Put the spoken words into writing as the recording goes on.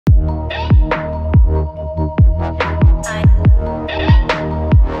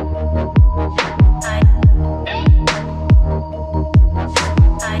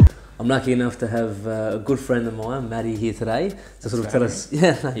lucky enough to have a good friend of mine, Matty, here today to sort of tell us.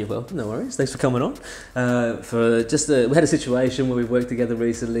 Yeah, no, you're welcome. No worries. Thanks for coming on. We had a situation where we worked together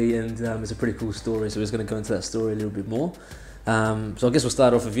recently, and it's a pretty cool story. So we're just going to go into that story a little bit more. So I guess we'll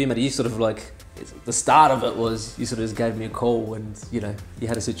start off with you, Matty. You sort of the start of it was you sort of just gave me a call, and you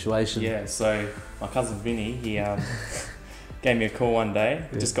had a situation. Yeah. So my cousin Vinny, he gave me a call one day.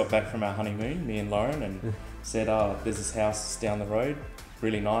 Yeah. Just got back from our honeymoon, me and Lauren, and said, "Oh, there's this house down the road,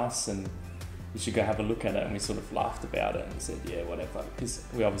 really nice, and we should go have a look at it." And we sort of laughed about it and said, "Yeah, whatever," because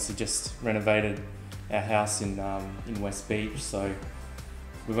we obviously just renovated our house in West Beach, so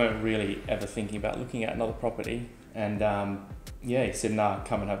we weren't really ever thinking about looking at another property. And he said, "Nah,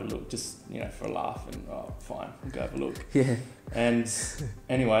 come and have a look, just for a laugh." And fine, we'll go have a look. Yeah. And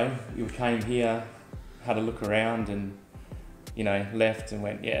anyway, we came here, had a look around, and left and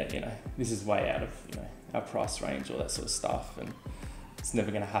went, this is way out of our price range, all that sort of stuff, and it's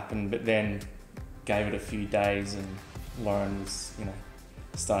never going to happen. But then gave it a few days, and Lauren was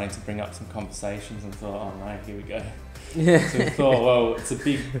starting to bring up some conversations, and thought, oh no, here we go. Yeah. So we thought, well, it's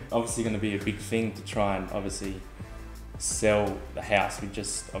obviously going to be a big thing to try and obviously sell the house we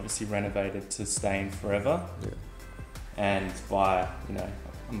just obviously renovated to stay in forever, and buy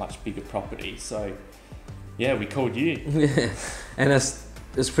a much bigger property. So yeah, we called you. Yeah, and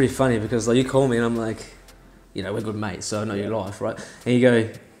it's pretty funny because you call me and I'm like, we're good mates, so I know your life, right? And you go,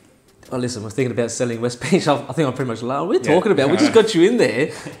 "Oh, listen, I was thinking about selling West Beach." I think I'm pretty much like, "What are you talking about? We just got you in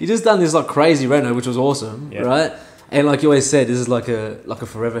there. You just done this crazy reno, which was awesome, right? And like you always said, this is like a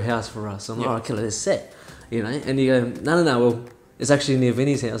forever house for us." I'm like, "Oh, killer, this set," And you go, "No, well, it's actually near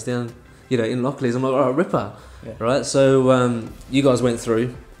Vinny's house down, in Lockleys." I'm like, "All right, ripper," right? So you guys went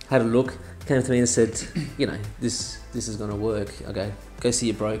through, had a look, came to me and said, this is going to work. Okay, go see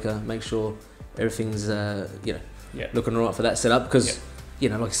your broker, make sure everything's looking right for that setup, because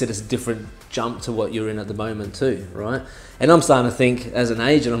like I said, it's a different jump to what you're in at the moment too, right? And I'm starting to think as an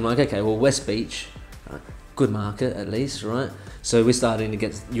agent, I'm like, okay, well, West Beach, good market at least, right? So we're starting to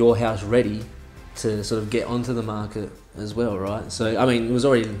get your house ready to sort of get onto the market as well, right? So I mean, it was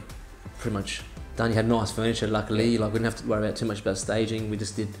already pretty much done. You had nice furniture, luckily. We didn't have to worry about too much about staging. We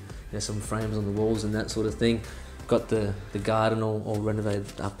just did some frames on the walls and that sort of thing. Got the garden all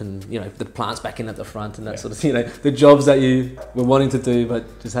renovated up, and the plants back in at the front and that sort of thing. The jobs that you were wanting to do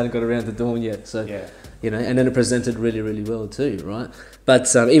but just hadn't got around to doing yet. So and then it presented really, really well too, right?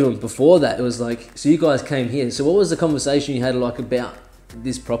 But even before that, it was so you guys came here. So what was the conversation you had about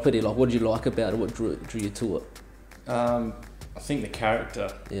this property? What did you like about it? What drew you to it? I think the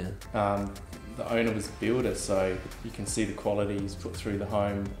character. Yeah. The owner was a builder, so you can see the qualities put through the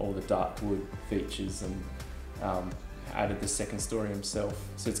home, all the dark wood features, and added the second story himself.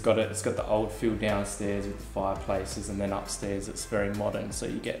 So it's got the old feel downstairs with the fireplaces, and then upstairs it's very modern, so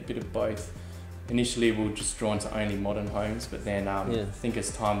you get a bit of both. Initially we were just drawn to only modern homes, but then I think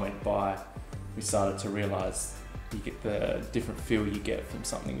as time went by, we started to realise you get the different feel you get from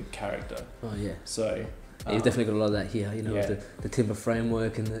something with character. Oh yeah. So you've definitely got a lot of that here, with the timber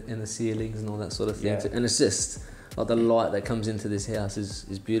framework and the ceilings and all that sort of thing. Yeah. And it's just the light that comes into this house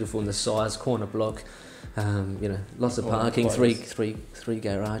is beautiful, and the size, corner block, lots of parking, three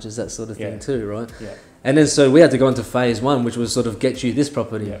garages, that sort of thing too, right? Yeah. And then so we had to go into phase one, which was sort of get you this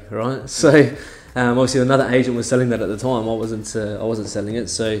property, right? So obviously another agent was selling that at the time. I wasn't selling it,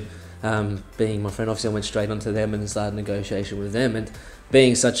 so being my friend, obviously I went straight onto them and started negotiation with them. And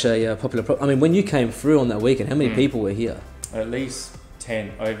being such a popular I mean, when you came through on that weekend, how many people were here? At least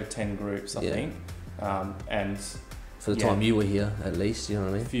over 10 groups, I think. And for the time you were here, at least, you know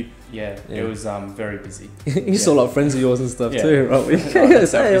what I mean? It was very busy. You saw friends of yours and stuff too, right?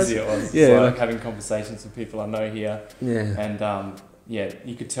 That's how busy it was. Yeah, it's having conversations with people I know here. Yeah. And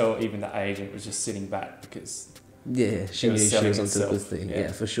you could tell even the agent was just sitting back because she knew she was onto the good thing.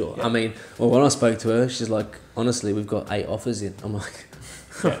 Yeah, for sure. Yeah. I mean, well, when I spoke to her, she's like, honestly, we've got 8 offers in. I'm like,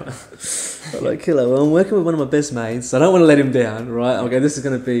 I'm like, killer. Well, I'm working with one of my best mates, so I don't want to let him down, right? Okay, this is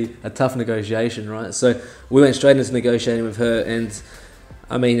going to be a tough negotiation, right? So we went straight into negotiating with her, and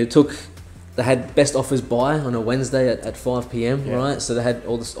I mean, they had best offers by on a Wednesday at 5 p.m, right? So they had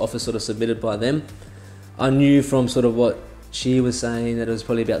all the offers sort of submitted by them. I knew from sort of what she was saying that it was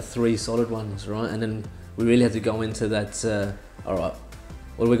probably about 3 solid ones, right? And then we really had to go into that, all right,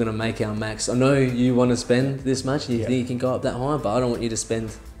 what are we going to make our max? I know you want to spend this much and you think you can go up that high, but I don't want you to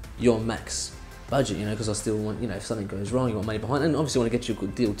spend your max budget, because I still want, if something goes wrong, you want money behind. And obviously I want to get you a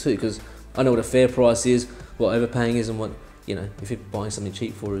good deal too, because I know what a fair price is, what overpaying is, and what you know, if you're buying something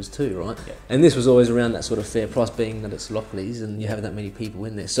cheap for us too, right? Yeah. And this was always around that sort of fair price, being that it's Lockleys and you have that many people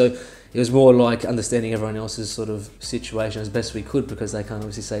in there. So it was more like understanding everyone else's sort of situation as best we could, because they can't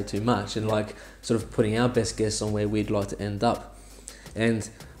obviously say too much, and like sort of putting our best guess on where we'd like to end up. And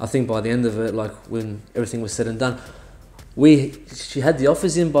I think by the end of it, like when everything was said and done, she had the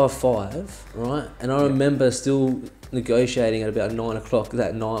offers in by 5, right? And I remember still negotiating at about 9 o'clock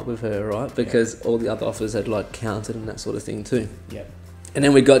that night with her, right? Because all the other offers had like counted and that sort of thing too. Yeah. And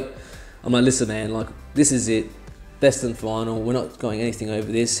then I'm like, listen man, like this is it, best and final, we're not going anything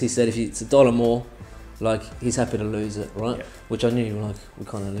over this. He said if it's $1 more, like he's happy to lose it, right? Yeah. Which I knew like we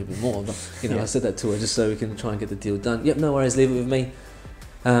kind of a little bit more, but you know, I said that to her just so we can try and get the deal done. Yep, no worries, leave it with me.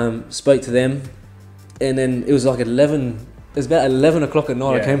 Spoke to them, and then it was like 11. It was about 11 o'clock at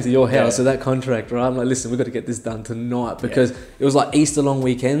night. I came to your house, so that contract, right? I'm like, listen, we've got to get this done tonight, because it was like Easter long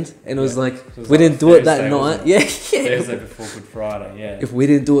weekend, and it was like, we didn't do it that night. Thursday before Good Friday, yeah. If we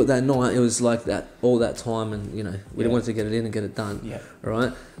didn't do it that night, it was like that all that time, and you know, we didn't want to get it in and get it done,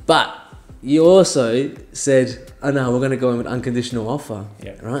 right? But you also said, oh no, we're going to go in with unconditional offer,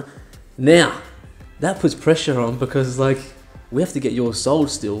 right? Now, that puts pressure on, because like, we have to get yours sold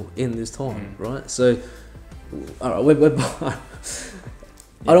still in this time, right? So, all right,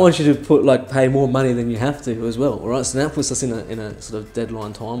 I don't want you to pay more money than you have to as well, all right? So that puts us in a sort of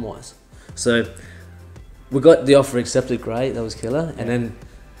deadline time-wise. So we got the offer accepted, great, that was killer. And then,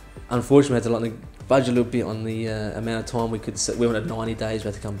 unfortunately, we had to budge a little bit on the amount of time we could set. We wanted 90 days, we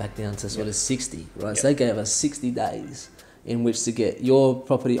had to come back down to sort of 60, right? So they gave us 60 days in which to get your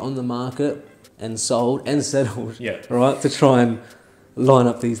property on the market and sold and settled, right? To try and line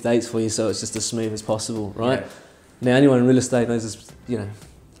up these dates for you so it's just as smooth as possible, right? Now, anyone in real estate knows this, you know,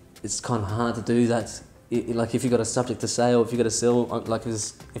 it's kind of hard to do that. Like if you've got a subject to sale, if you've got to sell, like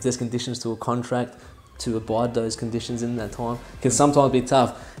if there's conditions to a contract, to abide those conditions in that time, can sometimes be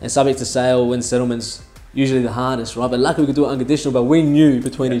tough. And subject to sale when settlement's usually the hardest, right? But luckily we could do it unconditional, but we knew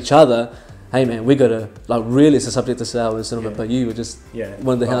between each other, hey man, we got to, like really it's a subject to sale and settlement, but you were just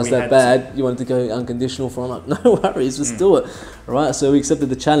wanted the house that bad, you wanted to go unconditional for. I'm like, no worries, let's do it, right? So we accepted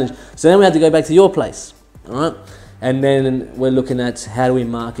the challenge. So then we had to go back to your place, all right? And then we're looking at how do we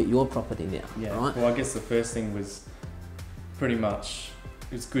market your property now, right? Well, I guess the first thing was pretty much,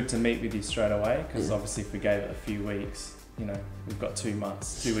 it was good to meet with you straight away, because obviously if we gave it a few weeks, you know, we've got 2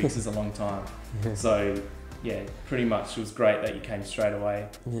 months. 2 weeks is a long time. So yeah, pretty much it was great that you came straight away.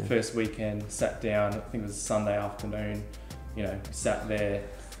 First weekend, sat down, I think it was a Sunday afternoon, you know, sat there,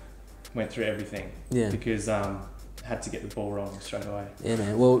 went through everything. Because had to get the ball rolling straight away. Yeah,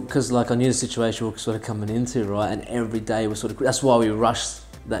 man. Well, because like I knew the situation we were sort of coming into, right? And every day was sort of, that's why we rushed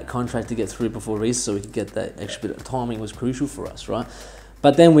that contract to get through before Easter, so we could get that extra bit of timing was crucial for us, right?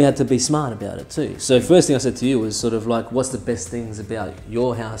 But then we had to be smart about it too. So first thing I said to you was sort of like, what's the best things about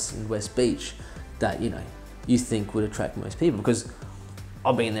your house in West Beach that, you know, you think would attract most people? Because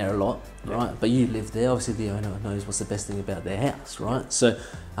I've been there a lot, right? But you live there, obviously the owner knows what's the best thing about their house, right? So,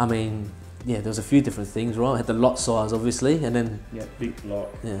 I mean, yeah, there was a few different things, right? I had the lot size, obviously, and then... Yeah, big lot.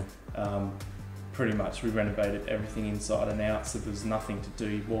 Pretty much we renovated everything inside and out, so there was nothing to do.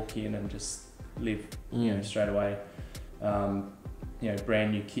 You walk in and just live, you know, straight away. You know,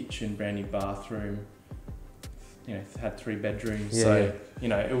 brand new kitchen, brand new bathroom, you know, had 3 bedrooms. You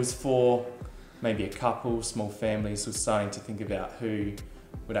know, it was for maybe a couple, small families were starting to think about who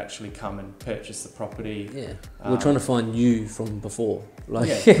would actually come and purchase the property. We're trying to find you from before,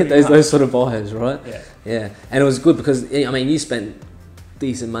 like those sort of buyers, right? And it was good because, I mean, you spent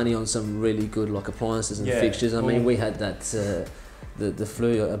decent money on some really good like appliances and fixtures. I mean, we had that the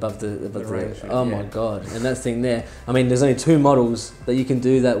flue above the roof. Oh my god! And that thing there. I mean, there's only 2 models that you can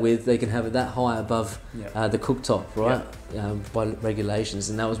do that with. They can have it that high above the cooktop, right? By regulations,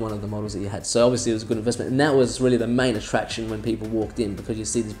 and that was one of the models that you had. So obviously it was a good investment, and that was really the main attraction when people walked in, because you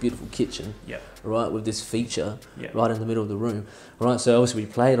see this beautiful kitchen, right, with this feature right in the middle of the room, right? So obviously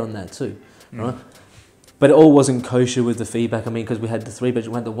we played on that too, right? But it all wasn't kosher with the feedback. I mean, because we had the 3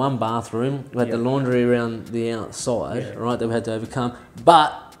 bedroom, we had the 1 bathroom, we had the laundry around the outside, right, that we had to overcome.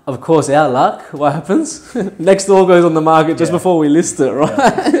 But of course, our luck, what happens? Next door goes on the market just before we list it,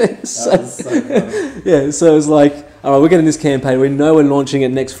 right? So it was like, all right, we're getting this campaign. We know we're launching it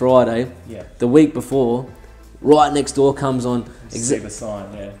next Friday. The week before, right next door comes on. See the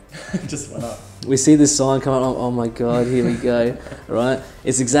sign, just went up. We see this sign come up, oh my God, here we go, right?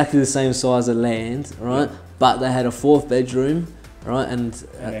 It's exactly the same size of land, right? But they had a 4th bedroom, right? And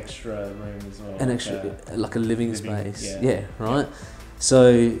an extra room as well. An extra, like a living space, right?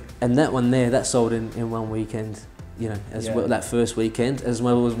 So, and that one there, that sold in 1 weekend. you know, as well that first weekend, as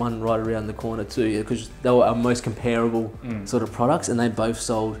well as one right around the corner too, because they were our most comparable sort of products, and they both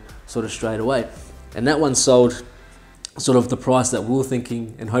sold sort of straight away. And that one sold sort of the price that we were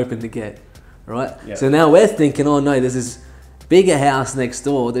thinking and hoping to get, right? Yep. So now we're thinking, oh no, there's this bigger house next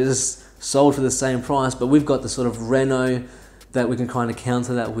door that is sold for the same price, but we've got the sort of reno that we can kind of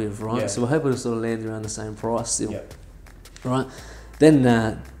counter that with, right? So we're hoping to sort of land around the same price still, right?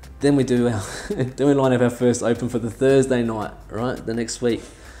 Then we do then we line up our first open for the Thursday night, right? The next week.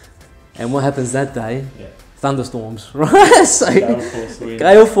 And what happens that day? Thunderstorms, right? So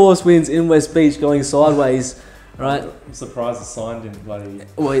gale force winds in West Beach going sideways, right? I'm surprised the sign didn't bloody...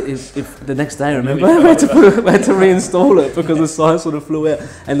 Well, if the next day, remember, we had to reinstall it because the sign sort of flew out.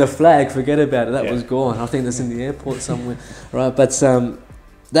 And the flag, forget about it, that was gone. I think that's in the airport somewhere, right? But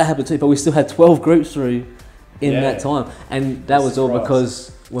that happened too, but we still had 12 groups through in that time. And that was all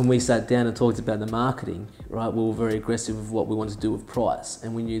because when we sat down and talked about the marketing, right, we were very aggressive with what we wanted to do with price,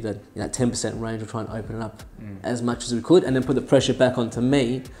 and we knew that 10% range, we're trying to open it up as much as we could, and then put the pressure back onto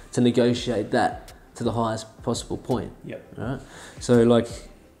me to negotiate that to the highest possible point. Right. So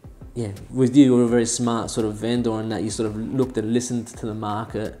with you, we're a very smart sort of vendor in that you sort of looked and listened to the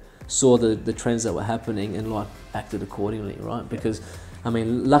market, saw the trends that were happening, and acted accordingly, right? Because I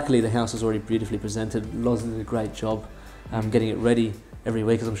mean, luckily the house was already beautifully presented. Loz did a great job getting it ready every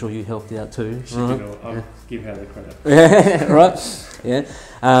week, because I'm sure you helped out too. I'll give her the credit. Right. Yeah.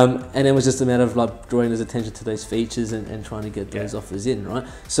 And it was just a matter of drawing his attention to those features and trying to get those offers in, right?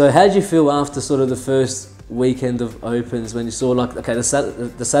 So how did you feel after sort of the first weekend of opens, when you saw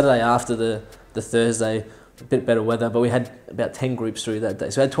the Saturday after the Thursday, a bit better weather, but we had about 10 groups through that day.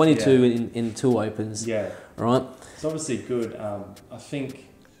 So we had 22 in 2 opens. Right. It's obviously good.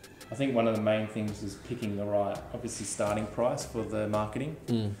 I think one of the main things is picking the right, obviously, starting price for the marketing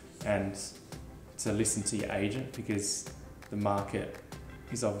and to listen to your agent, because the market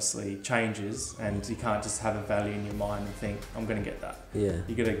is obviously changes, and you can't just have a value in your mind and think, I'm going to get that.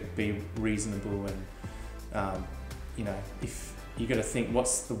 You got to be reasonable, and if you got to think,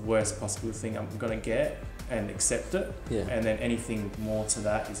 what's the worst possible thing I'm going to get, and accept it. And then anything more to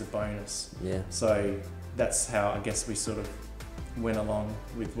that is a bonus. So that's how I guess we sort of went along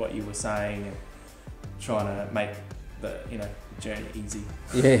with what you were saying and trying to make the journey easy.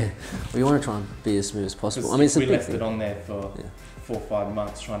 We want to try and be as smooth as possible. I mean, it's a big thing. We left it on there for 4 or 5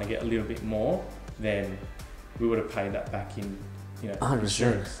 months trying to get a little bit more, then we would have paid that back in 100%.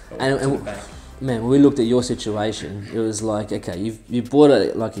 Insurance and man, when we looked at your situation, it was like, okay, you bought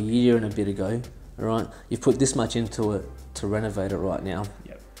it like a year and a bit ago, right? You've put this much into it to renovate it right now.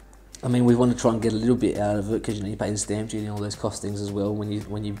 I mean, we want to try and get a little bit out of it, because you're paying stamp duty and all those costings as well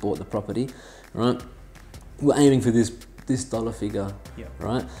when you bought the property, right? We're aiming for this dollar figure,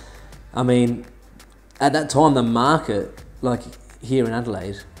 right? I mean, at that time, the market, here in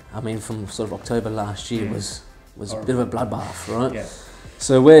Adelaide, I mean, from sort of October last year was a bit of a bloodbath, right?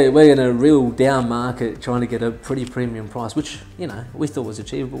 So we're in a real down market, trying to get a pretty premium price, which we thought was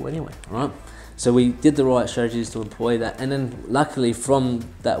achievable anyway, right? So we did the right strategies to employ that, and then luckily from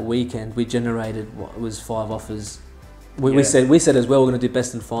that weekend we generated what was 5 offers. We said as well, we're going to do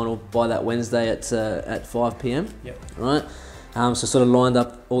best and final by that Wednesday at 5 p.m. Right. So sort of lined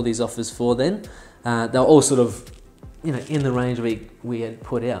up all these offers for then. They were all sort of in the range we had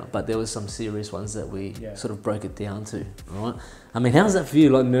put out, but there was some serious ones that we sort of broke it down to. Right. I mean, how's that for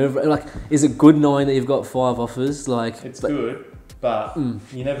you? Is it good knowing that you've got 5 offers? It's good, but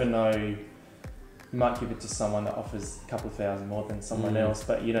you never know. You might give it to someone that offers a couple of thousand more than someone else,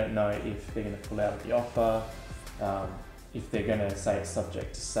 but you don't know if they're going to pull out of the offer, if they're going to say it's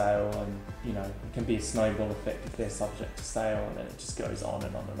subject to sale, and it can be a snowball effect if they're subject to sale, and then it just goes on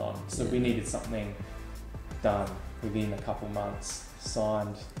and on and on. So we needed something done within a couple months,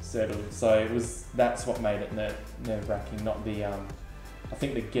 signed, settled. So that's what made it nerve-wracking, not the I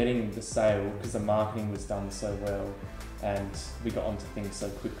think the getting the sale, because the marketing was done so well and we got onto things so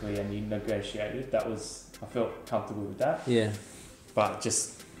quickly and you negotiated, I felt comfortable with that. But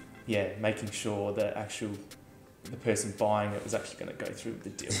just making sure that the person buying it was actually going to go through with the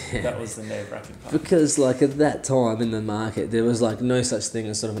deal. That was the nerve-wracking part. Because at that time in the market, there was no such thing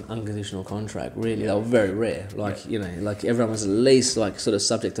as sort of an unconditional contract, really. They were very rare. Everyone was at least sort of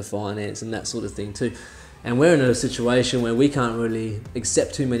subject to finance and that sort of thing too. And we're in a situation where we can't really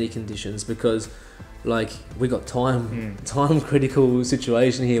accept too many conditions, because we got time critical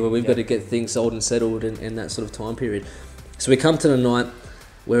situation here where we've got to get things sold and settled in that sort of time period. So we come to the night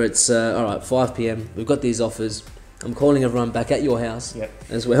where it's all right, 5 p.m. We've got these offers. I'm calling everyone back at your house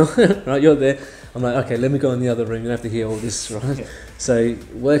as well. Right, you're there. I'm like, okay, let me go in the other room. You have to hear all this, right? So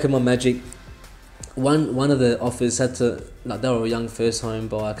working my magic. one of the offers had to, like, they were a young first home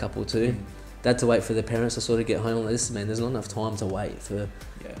buyer couple too. They had to wait for their parents to sort of get home. Like, this, man, there's not enough time to wait for.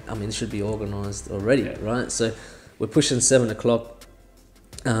 I mean, it should be organised already, right? So we're pushing 7 o'clock.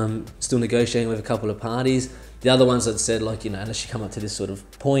 Still negotiating with a couple of parties. The other ones had said, like, you know, unless you come up to this sort of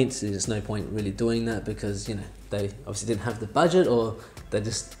point, there's no point really doing that because, you know, they obviously didn't have the budget, or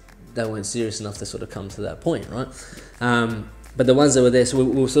they weren't serious enough to sort of come to that point, right? But the ones that were there, so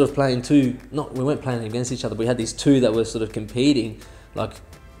we were sort of playing we weren't playing against each other, but we had these two that were sort of competing, like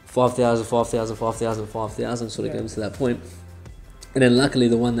 5,000, 5,000, 5,000, 5,000, sort of getting to that point. And then luckily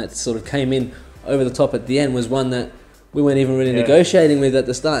the one that sort of came in over the top at the end was one that we weren't even really negotiating with at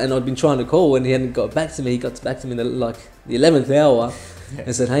the start, and I'd been trying to call and he hadn't got back to me. He got back to me in the 11th hour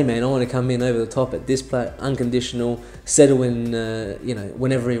and said, hey man, I want to come in over the top at this play, unconditional, settle in, you know,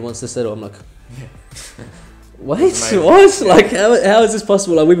 whenever he wants to settle. I'm like, wait, what? Like, how is this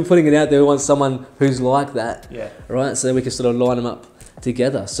possible? Like, we've been putting it out there, we want someone who's like that, right? So we can sort of line them up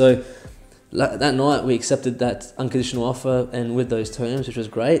together. So that night we accepted that unconditional offer and with those terms, which was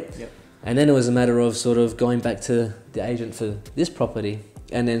great. And then it was a matter of sort of going back to the agent for this property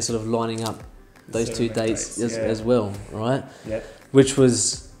and then sort of lining up those two dates as well, right? Which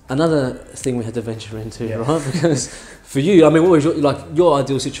was another thing we had to venture into, right? Because for you, I mean, what was your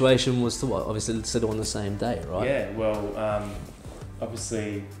ideal situation was to obviously settle on the same day, right? Yeah, well,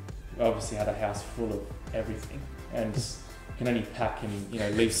 obviously had a house full of everything, and you can only pack and, you know,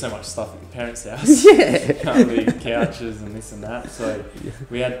 leave so much stuff at your parents' house. Can't leave couches and this and that. So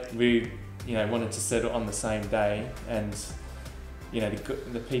we you know, wanted to settle on the same day, and you know,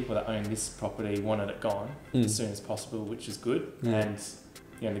 the people that own this property wanted it gone as soon as possible, which is good. And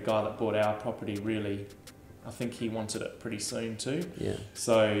you know, the guy that bought our property really, I think he wanted it pretty soon too.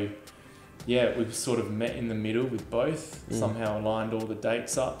 So yeah, we've sort of met in the middle with both, somehow aligned all the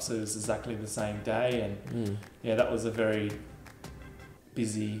dates up so it was exactly the same day, and yeah, that was a very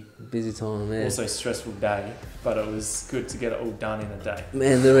busy time, man. Also stressful day, but it was good to get it all done in a day.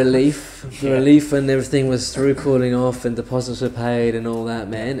 Man, the relief and everything was through cooling off, and deposits were paid and all that,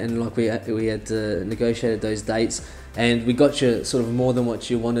 man. And like we had negotiated those dates, and we got you sort of more than what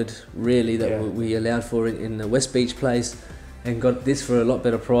you wanted, really, that we allowed for in the West Beach place, and got this for a lot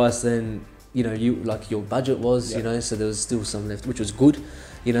better price than, you know, your budget was, you know. So there was still some left, which was good,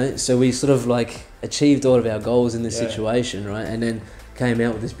 you know. So we sort of like achieved all of our goals in this situation, right? And then came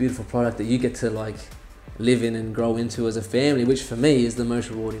out with this beautiful product that you get to like live in and grow into as a family, which for me is the most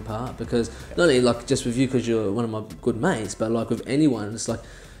rewarding part, because not only like just with you because you're one of my good mates, but like with anyone, it's like,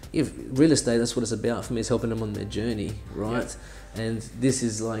 if real estate, that's what it's about for me, is helping them on their journey, right? And this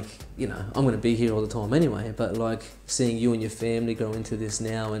is like, you know, I'm going to be here all the time anyway, but like seeing you and your family grow into this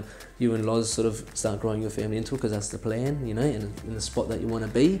now, and you and Loz sort of start growing your family into it, because that's the plan, you know, in the spot that you want to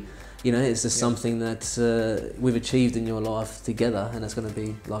be. You know, it's just something that we've achieved in your life together, and it's going to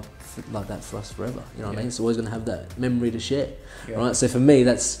be like that for us forever. You know what I mean? It's always going to have that memory to share, right? So for me,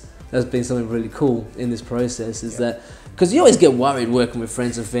 that's been something really cool in this process, is that, because you always get worried working with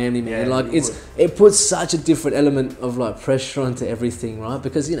friends and family, man. Like it puts such a different element of like pressure onto everything, right?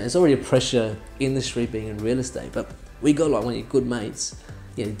 Because, you know, it's already a pressure industry being in real estate, but we got like one of your good mates.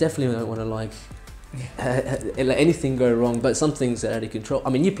 Yeah, you definitely don't want to like let anything go wrong, but some things are out of control. I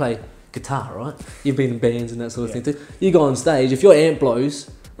mean, you play guitar, right? You've been in bands and that sort of thing too. You go on stage, if your amp blows,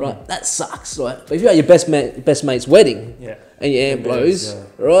 right, that sucks, right? But if you're at your best mate's wedding and your amp blows,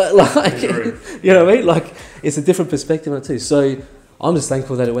 right, like, you know what I mean? Like, it's a different perspective on it too. So I'm just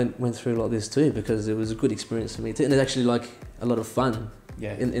thankful that it went through like this too, because it was a good experience for me too, and it's actually like a lot of fun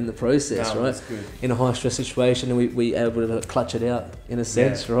in the process, right? In a high stress situation, and we able to clutch it out in a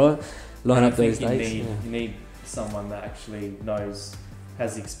sense, right? Line up those dates. You need someone that actually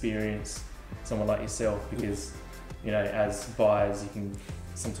has experience, someone like yourself, because, you know, as buyers you can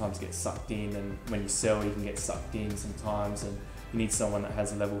sometimes get sucked in, and when you sell you can get sucked in sometimes, and you need someone that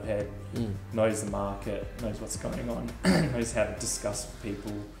has a level head, knows the market, knows what's going on, knows how to discuss with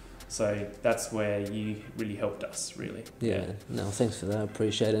people. So that's where you really helped us, really. No, thanks for that, I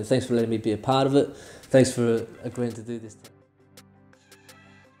appreciate it, and thanks for letting me be a part of it. Thanks for agreeing to do this.